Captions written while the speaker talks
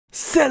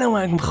السلام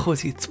عليكم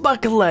خوتي،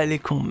 تبارك الله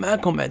عليكم.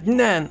 معكم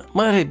عدنان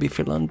مغربي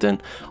في لندن.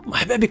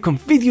 مرحبا بكم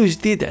في فيديو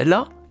جديد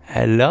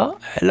على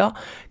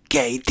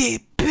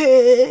KDP.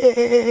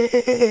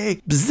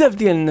 بزاف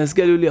ديال الناس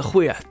قالوا لي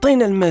اخويا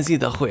عطينا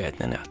المزيد، اخويا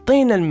عدنان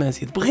عطينا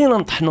المزيد، بغينا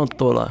نطحنوا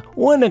الدولار.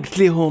 وانا قلت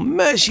لهم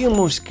ماشي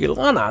مشكل،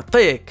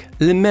 غنعطيك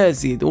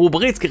المزيد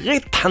وبغيتك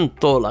غير تطحن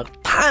الدولار،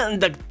 طحن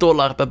داك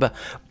الدولار بابا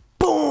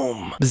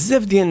بوم.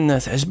 بزاف ديال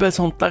الناس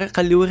عجباتهم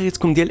الطريقه اللي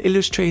وريتكم ديال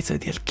الالوستريتور،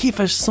 ديال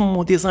كيفاش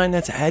صموا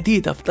ديزاينات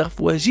عديده في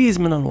ظرف وجيز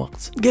من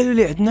الوقت. قالوا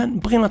لي عدنان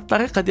بغينا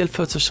الطريقه ديال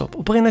فوتوشوب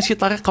وبغينا شي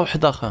طريقه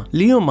واحده اخرى.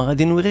 اليوم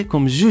غادي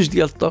نوريكم جوج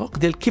ديال الطرق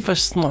ديال كيفاش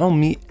صنعوا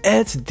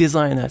مئات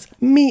الديزاينات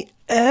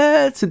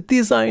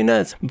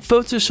الديزاينات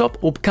بفوتوشوب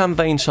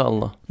وبكانفا ان شاء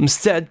الله.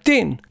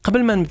 مستعدين؟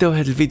 قبل ما نبداو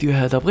هذا الفيديو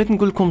هذا بغيت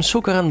نقول لكم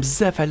شكرا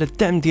بزاف على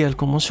الدعم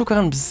ديالكم،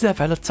 وشكرا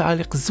بزاف على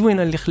التعاليق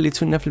الزوينه اللي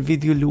خليتوا لنا في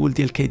الفيديو الاول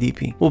ديال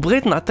KDP.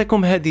 وبغيت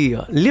نعطيكم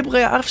هديه، اللي بغى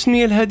يعرف شنو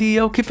هي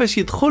الهديه وكيفاش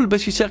يدخل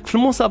باش يشارك في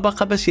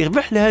المسابقه باش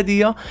يربح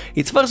الهديه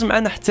يتفرج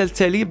معنا حتى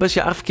التالي باش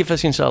يعرف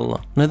كيفاش ان شاء الله.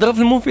 نهضر في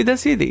المفيد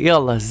سيدي،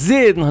 يلا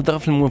زيد نهضر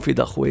في المفيد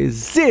اخويا،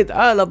 زيد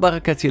على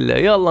بركه الله.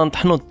 يلا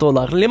نطحنوا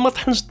الدولار، اللي ما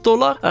طحنش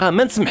الدولار راه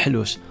ما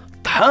نسمحلوش.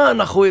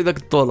 طحان اخويا داك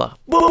الدولار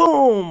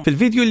بوم. في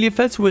الفيديو اللي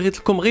فات وريت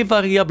لكم غير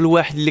فاريابل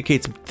واحد اللي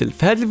كيتبدل.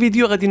 في هذا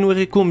الفيديو غادي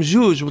نوريكم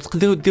جوج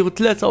وتقدروا ديروا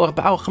ثلاثه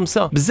واربعه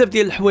وخمسه. بزاف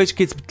ديال الحوايج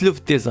كيتبدلوا في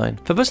الديزاين.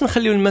 فباش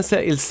نخليو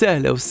المسائل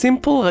سهله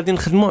وسيمبل غادي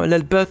نخدموا على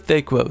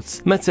البيرثداي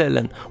كوتس،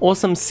 مثلا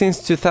awesome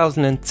since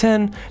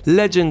 2010،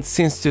 legend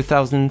since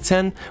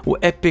 2010 و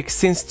epic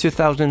since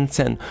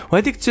 2010.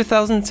 وهذيك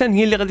 2010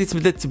 هي اللي غادي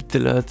تبدا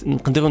تبدل.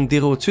 نقدروا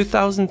نديروا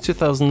 2000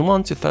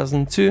 2001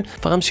 2002.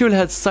 فغنمشيو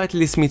لهذا السايت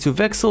اللي سميتو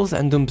فيكسلز،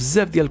 عندهم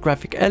بزاف ديال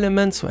الجرافيك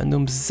اليمنتس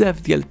وعندهم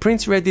بزاف ديال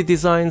برينت ريدي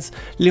ديزاينز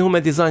اللي هما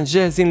ديزاين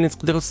جاهزين اللي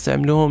تقدروا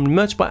تستعملوهم.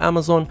 الميرج باي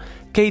امازون،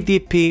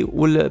 KDP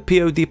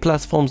والPOD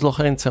بلاتفورمز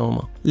الاخرين حتى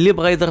هما. اللي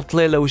بغى يضرب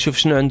طليله ويشوف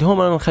شنو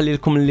عندهم انا نخلي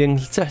لكم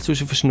اللينك لتحت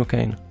وشوفوا شنو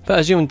كاين.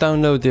 فاجيو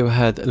نداونلوديو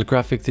هذا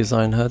الجرافيك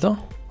ديزاين هذا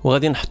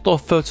وغادي نحطوه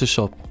في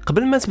فوتوشوب.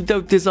 قبل ما تبداو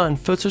الديزاين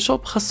في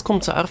فوتوشوب خاصكم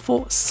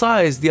تعرفوا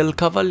السايز ديال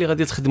الكفر اللي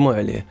غادي تخدموا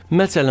عليه.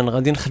 مثلا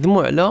غادي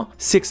نخدموا على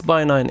 6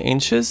 باي 9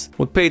 انشز،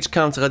 والبيج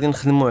كاونت غادي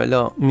نخدموا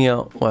على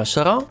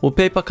 110،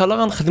 وبيبر كلر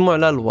غنخدموا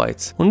على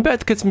الوايت. ومن بعد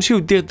كتمشيو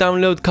دير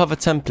داونلود كفر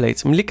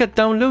تمبليت. ملي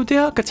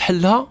كداونلوديها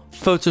كتحلها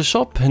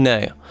فوتوشوب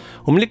هنايا،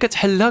 وملي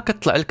كتحلها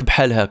كتطلع لك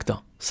بحال هكذا.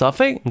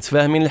 صافي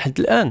متفاهمين لحد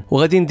الان؟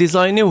 وغادي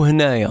نديزاينيو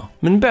هنايا.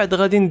 من بعد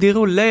غادي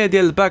نديرو اللايه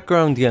ديال الباك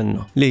جراوند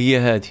ديالنا اللي هي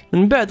هذه.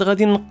 من بعد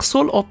غادي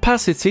نقصوا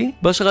الاوباسيتي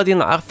باش غادي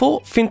نعرفوا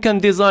فين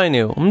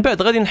كنديزاينيو. من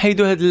بعد غادي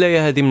نحيدوا هذه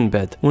اللايه هذه من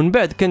بعد. ومن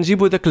بعد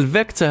كنجيبوا داك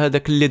الفيكتا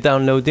هذاك اللي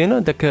داونلودينا،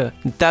 داك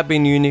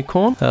دابين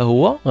يونيكورن ها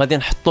هو، غادي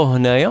نحطوه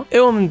هنايا.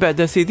 ايوا من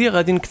بعد اسيدي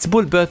غادي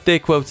نكتبوا البيرثداي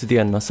كوت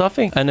ديالنا.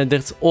 صافي انا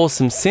درت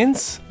awesome since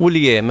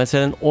واللي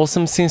مثلا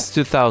awesome since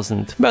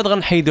 2000. بعد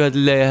غنحيدوا هذه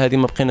اللايه هذه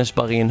ما بقيناش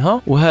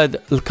باغيينها، وهذا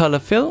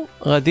الكالر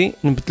غادي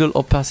نبدلوا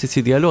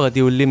الاوباسيتي ديالو غادي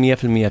يولي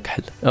 100%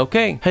 كحل.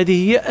 اوكي،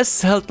 هذه هي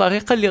اسهل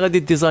طريقه اللي غادي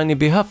ديزايني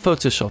بها في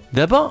فوتوشوب.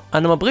 دابا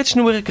انا ما بغيتش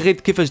نوريك غير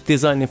كيفاش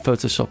ديزايني في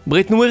فوتوشوب،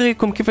 بغيت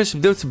نوريكم كيفاش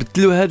تبداو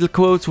تبدلوا هذا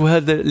الكوت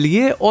وهذا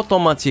لي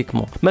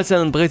اوتوماتيكمون.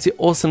 مثلا بغيتي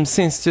awesome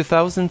since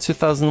 2000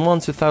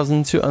 2001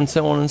 2002 and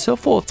so on and so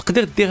forth،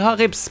 تقدر ديرها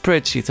غير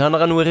بالسبريد شيت. انا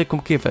غنوريكم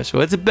كيفاش،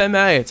 وتبع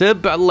معايا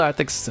تبع الله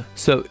يعطيك الصحه.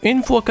 سو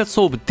ان فوا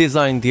كتصوب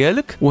الديزاين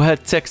ديالك وهذا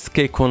التكست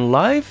كيكون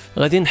لايف،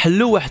 غادي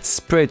نحلو واحد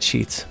السبريد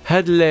شيت.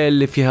 هاد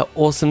اللي فيها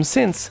awesome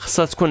since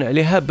خصها تكون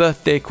عليها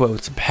birthday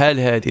quote بحال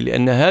هذه،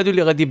 لان هادو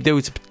اللي غادي يبداو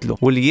يتبدلوا.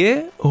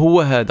 واللي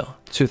هو هذا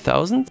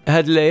 2000.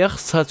 هاد اللايه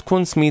خصها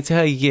تكون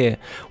سميتها يه،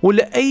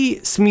 ولا اي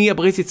سميه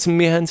بغيتي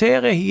تسميها نتايا،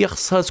 غير هي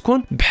خصها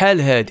تكون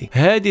بحال هادي.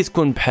 هادي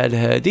تكون بحال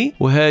هادي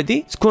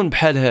وهادي تكون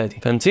بحال هادي،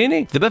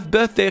 فهمتيني؟ دابا في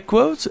birthday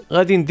quote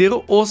غادي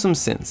نديرو awesome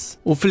since،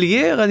 وفي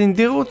اليه غادي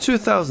نديرو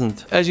 2000.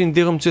 اجي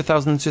نديرهم 2000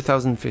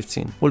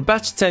 2015.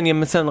 والباتش الثانيه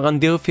مثلا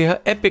غنديرو فيها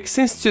epic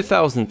since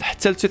 2000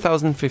 حتى ل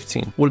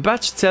 2015.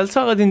 والباتش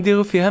الثالثه غادي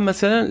نديرو فيها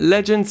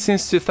مثلا legend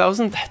since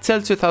 2000 حتى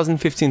ل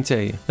 2015 حتى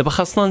هي. دابا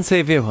خاصنا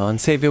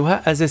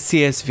نسيفيوها as a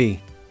CSV.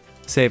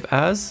 save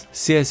as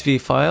CSV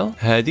file.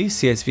 هذه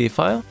CSV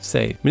file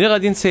save. ملي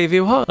غادي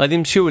نسيفيوها غادي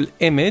نمشيو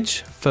للايميج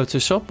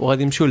فوتوشوب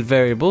وغادي نمشيو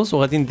للفاريبلز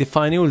وغادي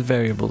نديفاينيو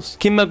الفاريبلز.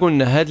 كما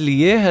قلنا هاد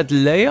هاد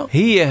اللايه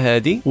هي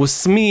هذه،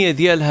 والسميه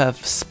ديالها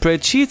في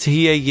السبريد شيت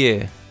هي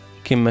يه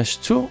كما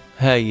شفتوا.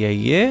 ها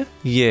هي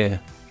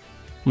يه.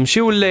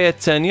 نمشيو للايه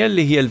الثانيه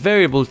اللي هي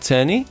الفاريبل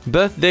الثاني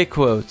birthday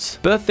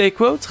quote. birthday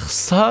quote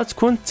خصها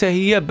تكون حتى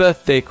هي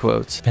birthday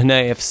quote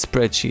هنايا في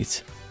السبريد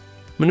شيت.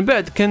 من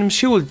بعد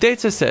كنمشيو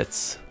للداتا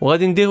سيتس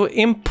وغادي نديرو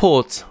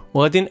امبورت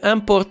وغادي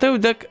نامبورتيو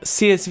داك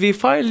CSV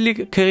فايل اللي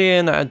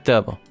كريينا عاد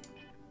دابا،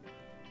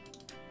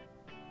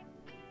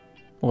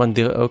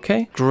 وغندير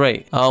اوكي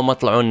جريت. هاهما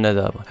طلعوا لنا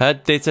دابا هاد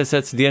الداتا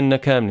سيتس ديالنا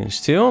كاملين،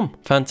 شتيهم؟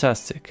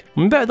 فانتاستيك.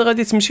 من بعد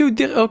غادي تمشيو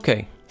دير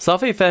اوكي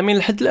صافي فاهمين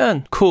لحد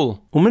الان؟ كول.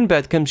 ومن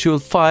بعد كنمشيو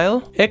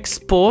للفايل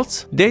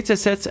اكسبورت داتا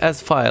سيتس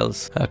از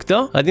فايلز،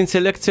 هكذا غادي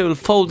نسيليكتيو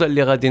الفولدر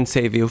اللي غادي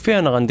نسيفيو فيه.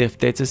 انا غندير في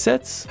داتا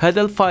سيتس.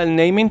 هذا الفايل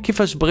نيمين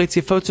كيفاش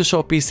بغيتي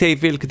فوتوشوب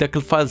يسيفي لك داك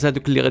الفايلز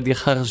هذوك اللي غادي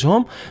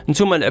يخرجهم،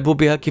 نتوما لعبوا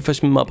بها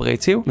كيفاش ما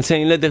بغيتيو. مثلا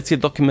الا درتي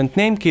دوكيمنت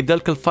نيم كيبدا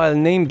لك الفايل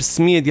نيم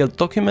بالسميه ديال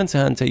الدوكيمنت،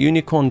 ها انت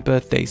يونيكورن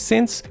بيرثداي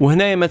سينس.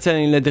 وهنايا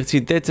مثلا الا درتي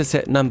داتا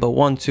سيت نمبر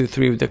 1 2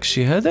 3 وداك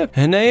الشيء هذاك،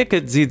 هنايا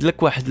كتزيد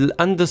لك واحد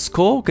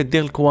الاندرسكور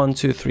كدير لك 1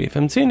 2 3.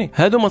 فهمتيني؟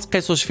 هادو ما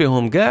تقيسوش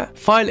فيهم كاع.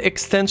 فايل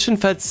اكستنشن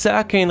في هاد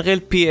الساعه كاين غير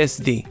البي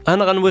اس دي.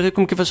 انا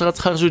غنوريكم كيفاش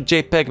غتخرجوا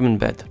الجي بيج من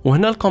بعد.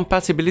 وهنا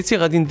الكومباتيبيليتي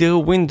غادي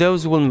نديرو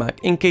ويندوز والماك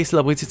ان كيس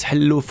لا بغيتي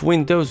تحلوه في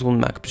ويندوز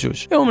والماك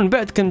بجوج. ومن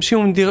بعد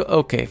كنمشيو نديرو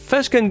اوكي.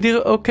 فاش كنديرو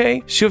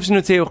اوكي شوف شنو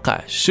تيوقع.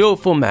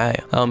 شوفوا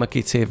معايا ها ما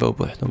كيتسيفاو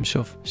بوحدهم.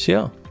 شوف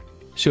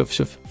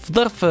في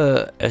ظرف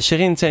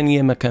 20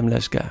 ثانيه ما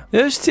كاملاش كاع.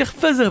 شتي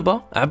خفا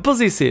زربه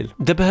عبز يسيل.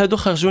 دابا هادو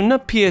خرجوا لنا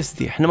بي اس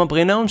دي، حنا ما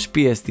بغيناهمش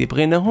بي اس دي،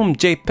 بغيناهم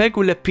جي بيج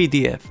ولا بي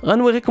دي اف.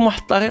 غنوريكم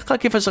واحد الطريقه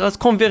كيفاش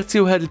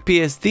غتكونفيرتيو هاد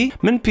البي اس دي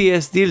من بي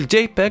اس دي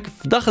لجي بيج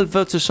في داخل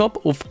فوتوشوب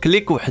وفي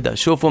كليك وحده.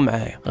 شوفوا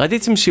معايا. غادي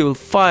تمشيو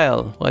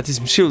للفايل وغادي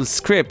تمشيو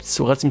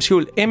للسكريبتس وغتمشيو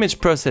للايميج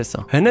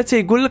بروسيسور. هنا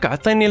تيقول لك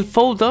عطيني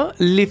الفولدر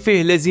اللي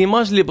فيه لي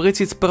زيماج اللي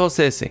بغيتي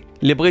تبروسيسي،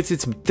 اللي بغيتي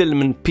تبدل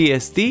من بي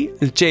اس دي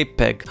لجي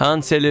بيج. ها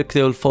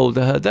نسيليكتيو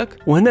الفولدر هذاك.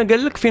 وهنا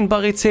قال لك فين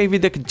باغي تسيفي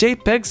داك الجي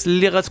بيجز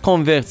اللي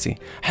غتكونفيرتي.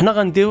 حنا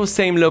غنديرو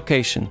سيم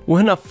لوكيشن.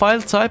 وهنا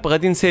فايل تايب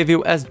غادي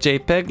نسيفيو اس جي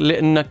بيج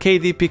لان كي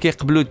دي بي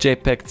كيقبلوا جي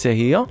بيج حتى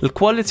هي.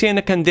 الكواليتي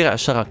انا كندير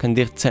 10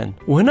 كندير 10.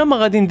 وهنا ما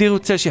غادي نديرو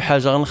حتى شي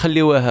حاجه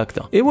غنخليوها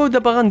هكذا. ايوا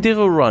دابا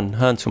غنديرو ران.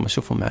 ها نتوما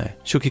شوفوا معايا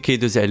شو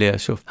كيدوز عليها.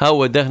 شوف ها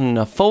هو دار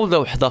لنا فولدر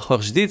واحد اخر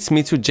جديد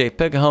سميتو جي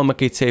بيج. ها هما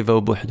كيتسيفاو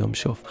بوحدهم.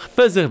 شوف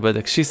خفا زربه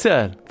داكشي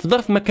ساهل. في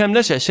ظرف ما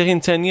كاملاش 20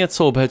 ثانيه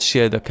تصوب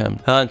هادشي هذا كامل.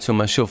 ها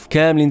نتوما شوف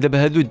كاملين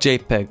دابا هادو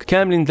جي بيج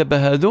كاملين دابا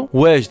هادو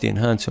واجدين.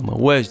 ها نتوما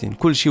واجدين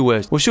كلشي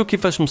واجد. وشو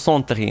كيفاش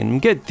مصونطرين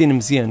مقادين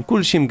مزيان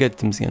كلشي مقاد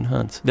مزيان.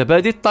 ها انت دابا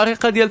هادي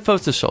الطريقه ديال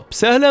فوتوشوب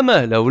سهله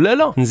ماهله ولا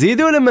لا؟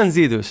 نزيدو ولا ما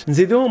نزيدوش؟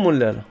 نزيدوهم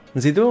ولا لا؟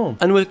 نزيدوهم.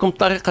 نوريكم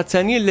الطريقه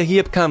الثانيه اللي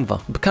هي بكانفا.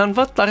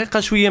 بكانفا الطريقه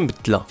شويه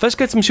مبدله. فاش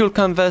كتمشيو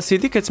لكانفا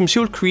سيدي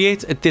كتمشيو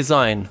لكرييت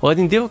الديزاين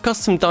وغادي نديرو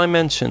كاستم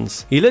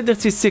دايمنشنز. الا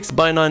درتي 6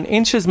 باي 9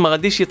 انشز ما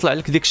غاديش يطلع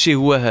لك داكشي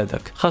هو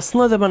هذاك.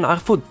 خاصنا دابا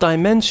نعرفوا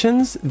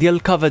الدايمنشنز ديال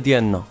الكافا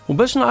ديالنا.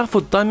 وباش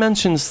نعرفوا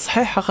الدايمنشنز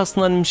الصحيحه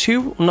خاصنا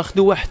نمشيو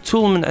وناخذوا واحد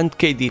تول من عند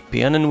كي دي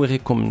بي. انا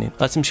نوريكم منين.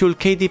 غتمشيو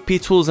لكي دي بي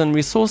تولز اند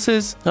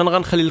ريسورسز. انا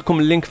غنخلي لكم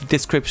اللينك في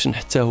الديسكريبشن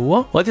حتى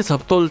هو. وغادي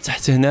تهبطوا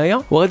لتحت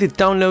هنايا وغادي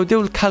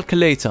داونلوديو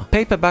الكالكوليتر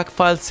باك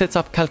فايل سيت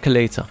اب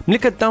كالكوليتر. ملي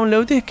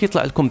كداونلوديه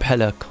كيطلع لكم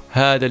بحال هكا.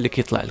 هذا اللي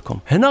كيطلع لكم.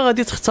 هنا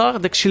غادي تختار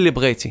داكشي اللي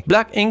بغيتي.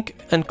 بلاك انك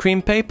اند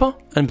كريم بيبر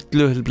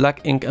نبدلوه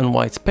لبلاك انك اند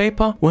وايت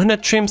بيبر. وهنا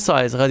تريم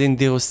سايز غادي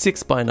نديرو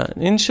 6 باي 9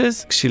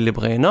 انشز داكشي اللي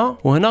بغينا.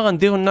 وهنا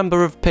غنديرو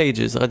نمبر اوف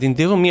بيجز غادي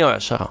نديرو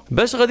 110.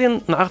 باش غادي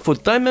نعرفوا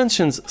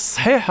الدايمنشنز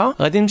الصحيحه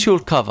غادي نمشيو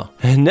للكافا.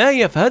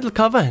 هنايا في هذا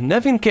الكافا هنا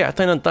فين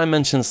كيعطينا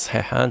الدايمنشنز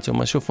الصحيحه.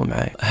 هانتوما شوفوا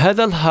معايا.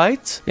 هذا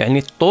الهايت يعني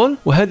الطول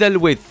وهذا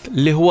الويدث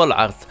اللي هو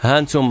العرض.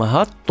 هانتوما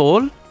ها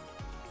الطول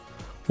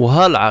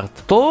وها العرض.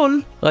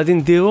 طول غادي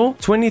نديرو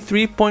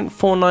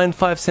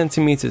 23.495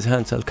 سنتيمتر. ها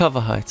انت الكافا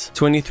هايت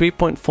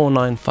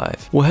 23.495.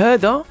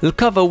 وهذا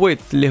الكافا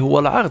ويدث اللي هو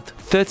العرض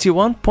 31.7442.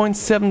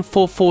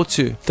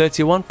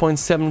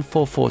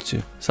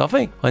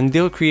 صافي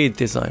غنديرو كرييت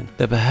ديزاين.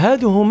 دابا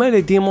هادو هما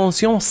لي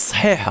ديمونسيون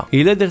الصحيحه.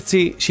 الا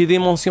درتي شي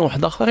ديمونسيون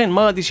واحد اخرين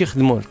ما غاديش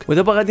يخدموا لك.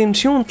 ودابا غادي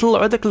نمشيو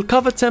نطلعوا داك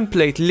الكافا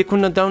تمبليت اللي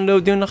كنا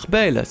داونلوديونا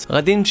قبيلات.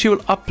 غادي نمشيو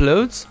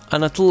لابلودز.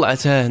 انا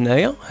طلعتها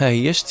هنايا ها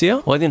هي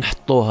شتيها. وغادي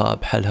نحطوها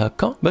بحال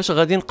هكا باش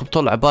غادي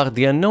نقبطوا العبار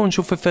ديالنا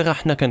ونشوفوا فين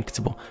حنا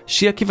كنكتبوا.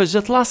 شتيها كيفاش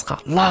جات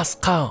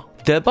لاصقه.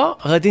 دابا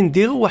غادي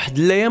نديرو واحد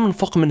اللايه من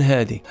فوق من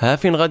هادي. ها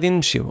فين غادي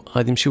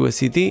نمشيو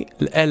سيدي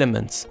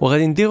الاليمنتس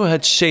وغادي نديرو هاد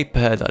الشيب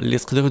هذا اللي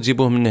تقدروا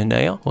تجيبوه من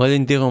هنايا وغادي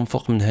نديروه من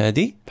فوق من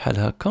هادي بحال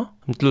هكا.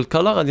 مثلو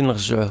الكالر غادي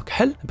نرجعوه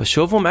كحل. باش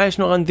شوفوا معايا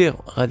شنو غنديرو.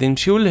 غادي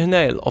نمشيو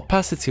لهنايا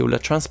الاوباسيتي ولا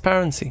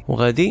ترانسبيرنسي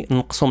وغادي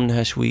نقصوا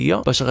منها شويه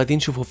باش غادي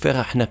نشوفوا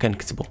فين حنا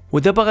كنكتبوا.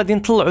 ودابا غادي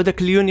نطلعوا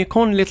داك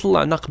اليونيكورن اللي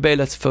طلعنا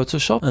قبيله في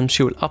فوتوشوب.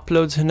 نمشيو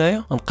لابلودز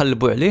هنايا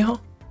نقلبوا عليها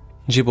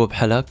نجيبوه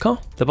بحال هكا.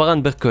 دابا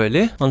غنبركو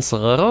عليه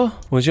غنصغروه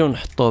ونجيو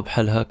نحطوه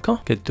بحال هكا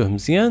كدوه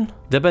مزيان.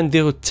 دابا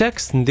نديرو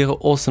التكست نديرو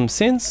اوسم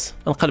سينس.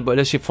 نقلبوا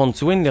على شي فونت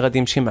زوين اللي غادي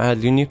يمشي مع هاد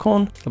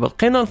اليونيكورن. دابا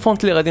لقينا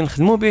الفونت اللي غادي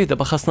نخدموا به.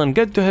 دابا خاصنا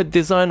نقادو هاد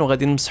الديزاين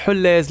وغادي نمسحوا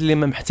اللايز اللي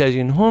ما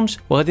محتاجينهمش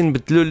وغادي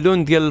نبدلوا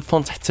اللون ديال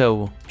الفونت حتى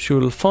هو. نمشيو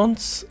للفونت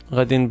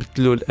غادي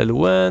نبدلوا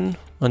الالوان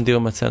غنديرو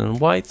مثلا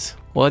وايت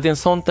وغادي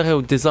نسونطريو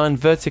الديزاين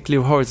فيرتيكلي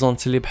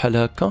وهوريزونتالي بحال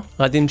هكا.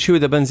 غادي نمشيو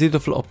دابا نزيدو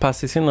في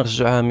الاوباسيتي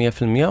نرجعوها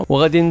 100%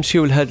 وغادي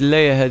نمشيو لهاد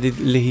اللايه هذه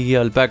اللي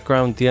هي الباك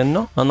جراوند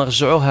ديالنا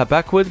غنرجعوها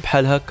باكورد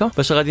بحال هكا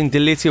باش غادي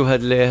نديليتيو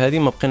هاد اللايه هذه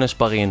ما بقيناش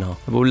باغيينها.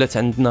 ولات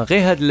عندنا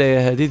غير هاد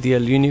اللايه هذه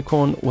ديال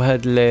اليونيكورن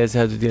وهاد اللايز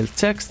هادو ديال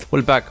التكست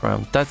والباك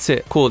جراوند. ذاتس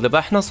ات كول.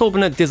 دابا حنا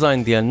صوبنا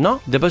الديزاين ديالنا.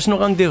 دابا شنو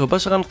غنديرو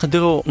باش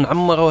غنقدروا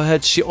نعمروا هاد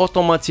الشيء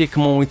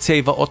اوتوماتيكمون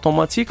ويتسيفا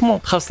اوتوماتيكمون؟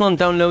 خاصنا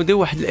نداونلوديو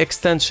واحد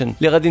الاكستنشن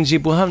اللي غادي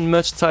نجيبوها من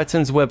ميرج تايتن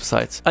تايتنز ويب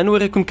سايت.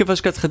 غنوريكم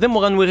كيفاش كتخدم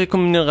وغنوريكم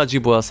منين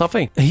غتجيبوها.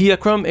 صافي هي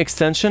كروم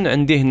اكستنشن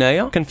عندي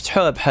هنايا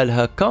كنفتحوها بحال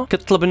هكا.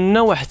 كتطلب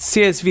لنا واحد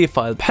CSV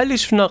فايل بحال اللي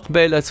شفنا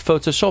قبيله في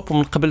فوتوشوب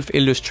ومن قبل في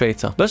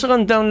إلوستريتور. باش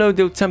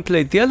غنداونلوديو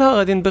التمبليت ديالها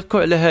غادي نبركو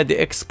على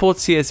هذه اكسبورت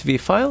CSV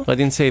فايل،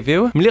 غادي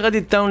نسيفيوه. ملي غادي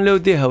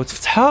داونلوديها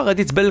وتفتحها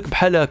غادي تبان لك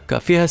بحال هكا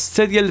فيها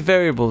 6 ديال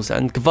الفاريبلز.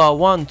 عندك va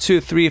 1 2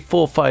 3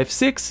 4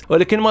 5 6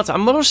 ولكن ما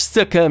تعمروش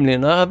 6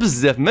 كاملين، راه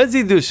بزاف ما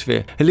تزيدوش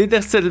فيه. اللي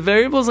دار 6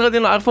 الفاريبلز غادي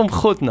نعرفهم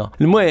خوتنا.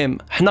 المهم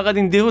حنا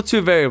غادي نديرو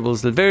 2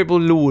 فاريبلز.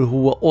 الفاريبل الاول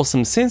هو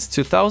awesome since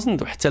 2000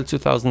 وحتى ل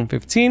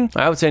 2015،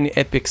 عاوتاني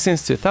epic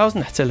since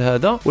 2000 حتى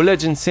لهذا،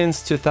 وlegend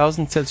since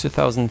 2000 حتى ل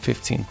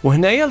 2015.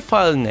 وهنايا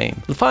الفايل نيم.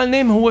 الفايل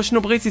نيم هو شنو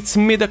بغيتي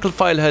تسمي داك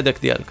الفايل هذاك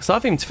ديالك.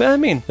 صافي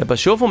متفاهمين؟ دابا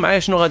شوفوا معايا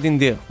شنو غادي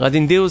ندير. غادي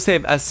نديرو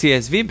save as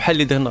CSV بحال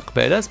اللي درنا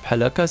قبيلات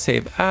بحال هكا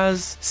save as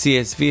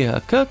CSV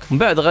هكاك. من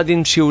بعد غادي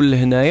نمشيو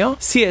لهنايا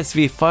CSV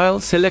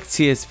فايل select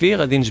CSV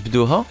غادي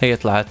نجبدوها هي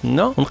طلعت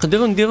لنا،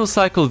 ونقدروا نديرو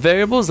cycle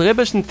variables غير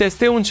باش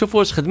نتيستيو ونشوفوا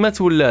واش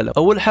خدمات ولا لا.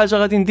 اول حاجه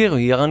غادي نديرو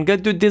هي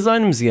غنقادو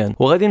الديزاين مزيان،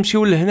 وغادي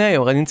نمشيو لهنايا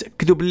وغادي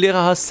نتاكدوا باللي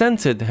راها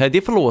سنتد هذه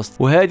في الوسط،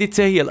 وهذه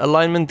حتى هي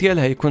الالاينمنت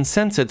ديالها يكون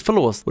سنتد في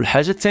الوسط.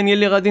 والحاجه الثانيه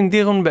اللي غادي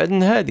نديرو من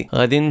بعد هذه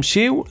غادي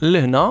نمشيو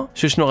لهنا.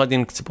 شنو غادي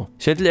نكتبوا؟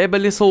 شاد اللعيبه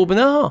اللي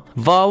صوبناها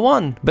va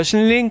 1 باش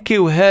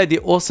نلينكيو هذه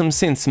awesome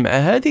since مع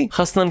هذه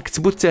خاصنا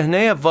نكتبوا حتى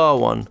هنايا va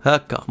 1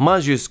 هكا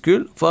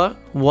ماجيسكول va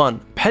 1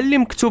 بحال اللي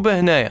مكتوبه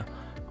هنايا،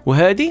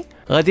 وهذه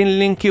غادي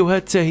نلينكيوها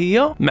حتى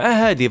هي مع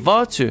هذه va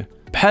 2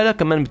 بحال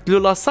هكا. ما نبدلو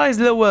لا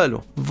سايز لا والو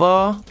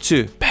va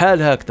 2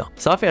 بحال هكذا.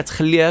 صافي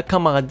غتخليها هكا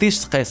ما غاديش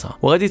تقيسها،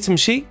 وغادي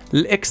تمشي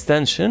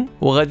للاكستنشن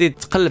وغادي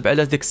تقلب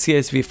على داك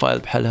CSV فايل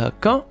بحال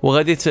هكا،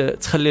 وغادي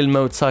تخلي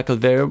المود سايكل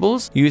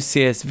فاريبلز use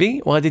CSV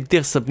وغادي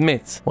دير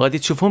سبميت، وغادي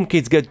تشوفهم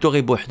كيتقادو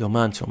غير بوحدهم.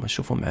 ها نتوما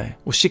شوفوا معايا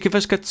وشتي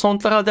كيفاش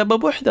كتسونطرها دابا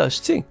بوحدها،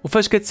 شتي؟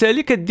 وفاش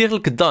كتسالي كدير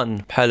لك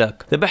دان بحال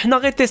هكا. دابا حنا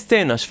غير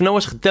تيستينا شفنا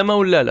واش خدامه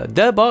ولا لا.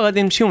 دابا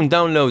غادي نمشيو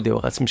نداونلوديو.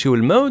 غتمشيو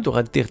للمود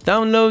وغادي دير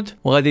داونلود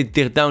وغادي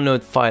دير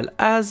داونلود فايل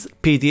as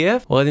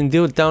PDF وغادي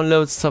نديرو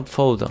داونلود سب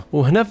فولدر.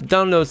 وهنا في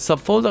داونلود سب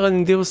فولدر غادي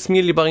نديرو السميه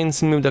اللي باغيين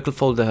نسميو داك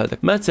الفولدر هذاك،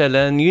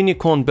 مثلا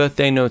يونيكورن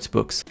بيرثداي نوت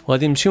بوكس،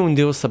 وغادي نمشيو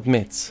نديرو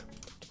سبميت.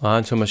 ها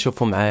انتم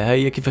شوفوا معايا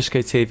هي كيفاش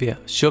كتسيفيها.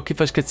 شوف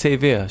كيفاش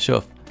كتسيفيها.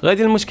 شوف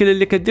غادي المشكله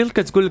اللي كدير لك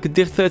كتقول لك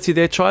دير 30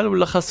 داي ترايل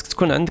ولا خاصك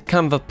تكون عندك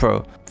كانفا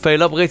برو.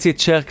 فإلا بغيتي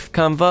تشارك في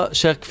كانفا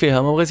شارك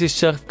فيها، ما بغيتيش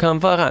تشارك في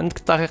كانفا راه عندك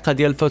الطريقه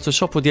ديال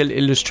الفوتوشوب وديال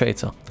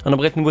الإلوستريتور. انا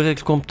بغيت نوريك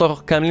لكم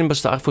الطرق كاملين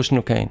باش تعرفوا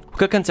شنو كاين.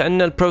 وكا كانت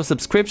عندنا البرو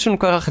سبسكريبشن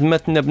وكا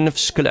خدماتنا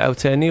بنفس الشكل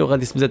عاوتاني،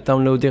 وغادي تبدا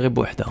داونلودي غير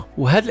بوحدها.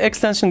 وهاد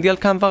الاكستنشن ديال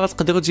كانفا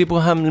غتقدروا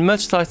تجيبوها من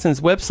الماتش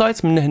تايتنز ويب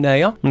سايت من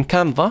هنايا من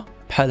كانفا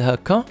بحال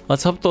هكا.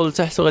 غتهبطوا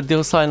لتحت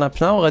وغديروا ساين اب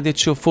ناو وغادي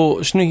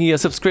تشوفوا شنو هي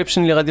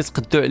سبسكريبشن اللي غادي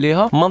تقدوا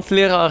عليها.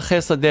 مانثلي راه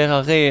رخيصه دايره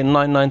غير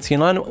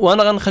 9.99،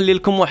 وانا غنخلي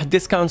لكم واحد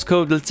ديسكاونت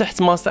كود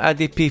لتحت ماستر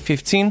KDP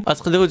 15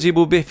 غتقدروا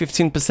تجيبوا به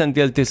 15%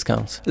 ديال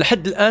الديسكاونت.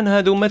 لحد الان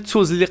هادو هما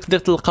التولز اللي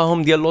قدرت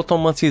تلقاهم ديال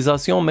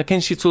لوطوماتيزاسيون، ما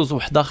كاينش شي تولز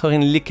واحد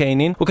اخرين اللي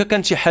كاينين. وكا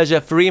كانت شي حاجه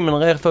فري من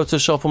غير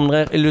فوتوشوب ومن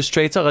غير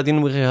إلوستريتور غادي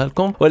نوريها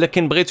لكم،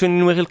 ولكن بغيتوني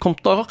نوري لكم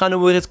الطرق انا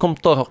وريتكم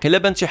الطرق. الا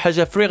بانت شي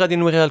حاجه فري غادي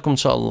نوريها لكم ان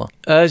شاء الله.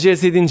 اجي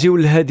سيدي نجيو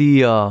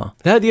للهديه.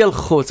 الهديه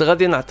الخوت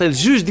غادي نعطي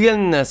لجوج ديال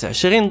الناس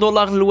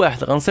 $20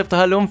 للواحد،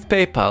 غنصيفطها لهم في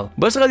باي بال.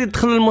 باش غادي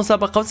تدخلوا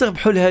المسابقه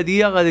وتربحوا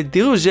الهديه غادي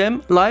ديروا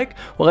جيم لايك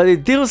وغادي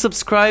ديروا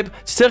سبسكرايب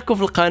تشتركوا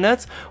في القناه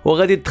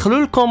وغادي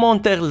تدخلوا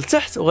الكومونتير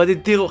لتحت وغادي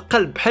ديروا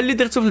قلب بحال اللي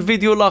درتو في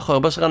الفيديو الاخر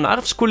باش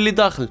غنعرف شكون اللي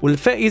داخل.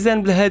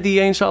 والفائزين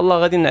بالهديه ان شاء الله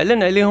غادي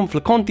نعلن عليهم في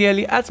الكونت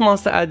ديالي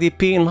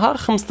 @masterKDP نهار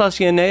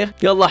 15 يناير.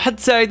 يلا حد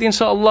سعيد ان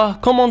شاء الله.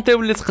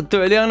 كومونتيو اللي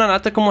تقدوا عليه. انا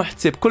نعطيكم واحد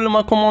التيب، كل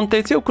ما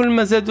كومونتيتيو كل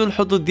ما زادوا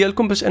الحظوظ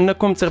ديالكم باش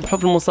انكم تربحوا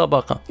في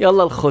المسابقه.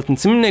 يلا الخوت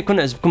نتمنى يكون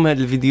عجبكم هذا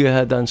الفيديو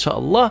هذا ان شاء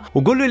الله،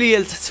 وقولوا لي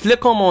لتحت في لي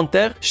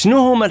كومونتير شنو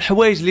هما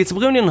الحوايج اللي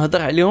تبغيوني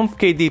نهضر عليهم في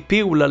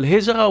KDP ولا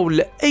الهجره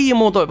ولا اي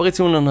موضوع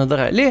بغيتوني نهضر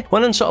عليه،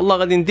 وانا ان شاء الله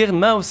غادي ندير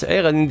ما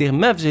وسعي، غادي ندير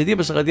ما في جهدي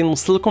باش غادي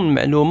نوصل لكم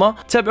المعلومه.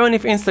 تابعوني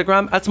في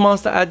انستغرام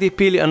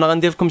 @masterKDP لان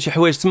غندير لكم شي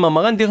حوايج تما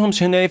ما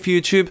غنديرهمش هنايا في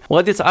يوتيوب،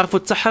 وغادي تعرفوا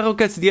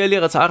التحركات ديالي،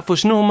 غتعرفوا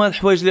شنو هما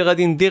الحوايج اللي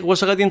غادي ندير،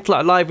 واش غادي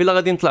نطلع لايف. الا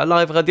غادي نطلع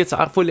لايف غادي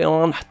تعرفوا لان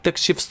غنحط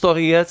داكشي في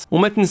ستوريات.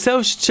 وما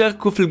تنساوش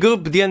تشاركوا في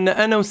الجروب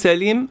ديالنا انا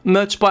وسليم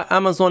ماتش باي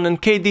امازون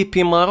KDP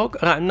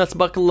ماروك، راه عندنا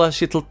تبارك الله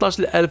شي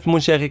 13000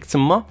 مشارك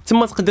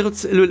تما تقدروا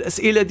تسالوا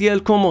الاسئله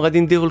ديالكم وغادي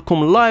نديروا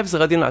لكم لايفز،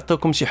 غادي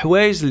نعطيكم شي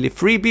حوايج اللي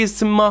فريبيز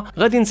تما،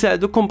 غادي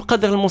نساعدكم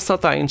بقدر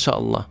المستطاع ان شاء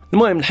الله.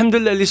 المهم الحمد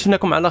لله اللي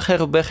شفناكم على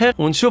خير وبخير،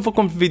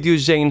 ونشوفكم في الفيديو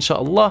الجاي ان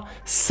شاء الله.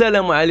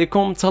 السلام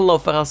عليكم، تهلاو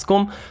في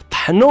راسكم،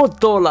 طحنوا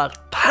الدولار،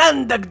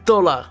 طحن داك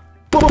الدولار،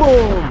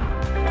 بوم.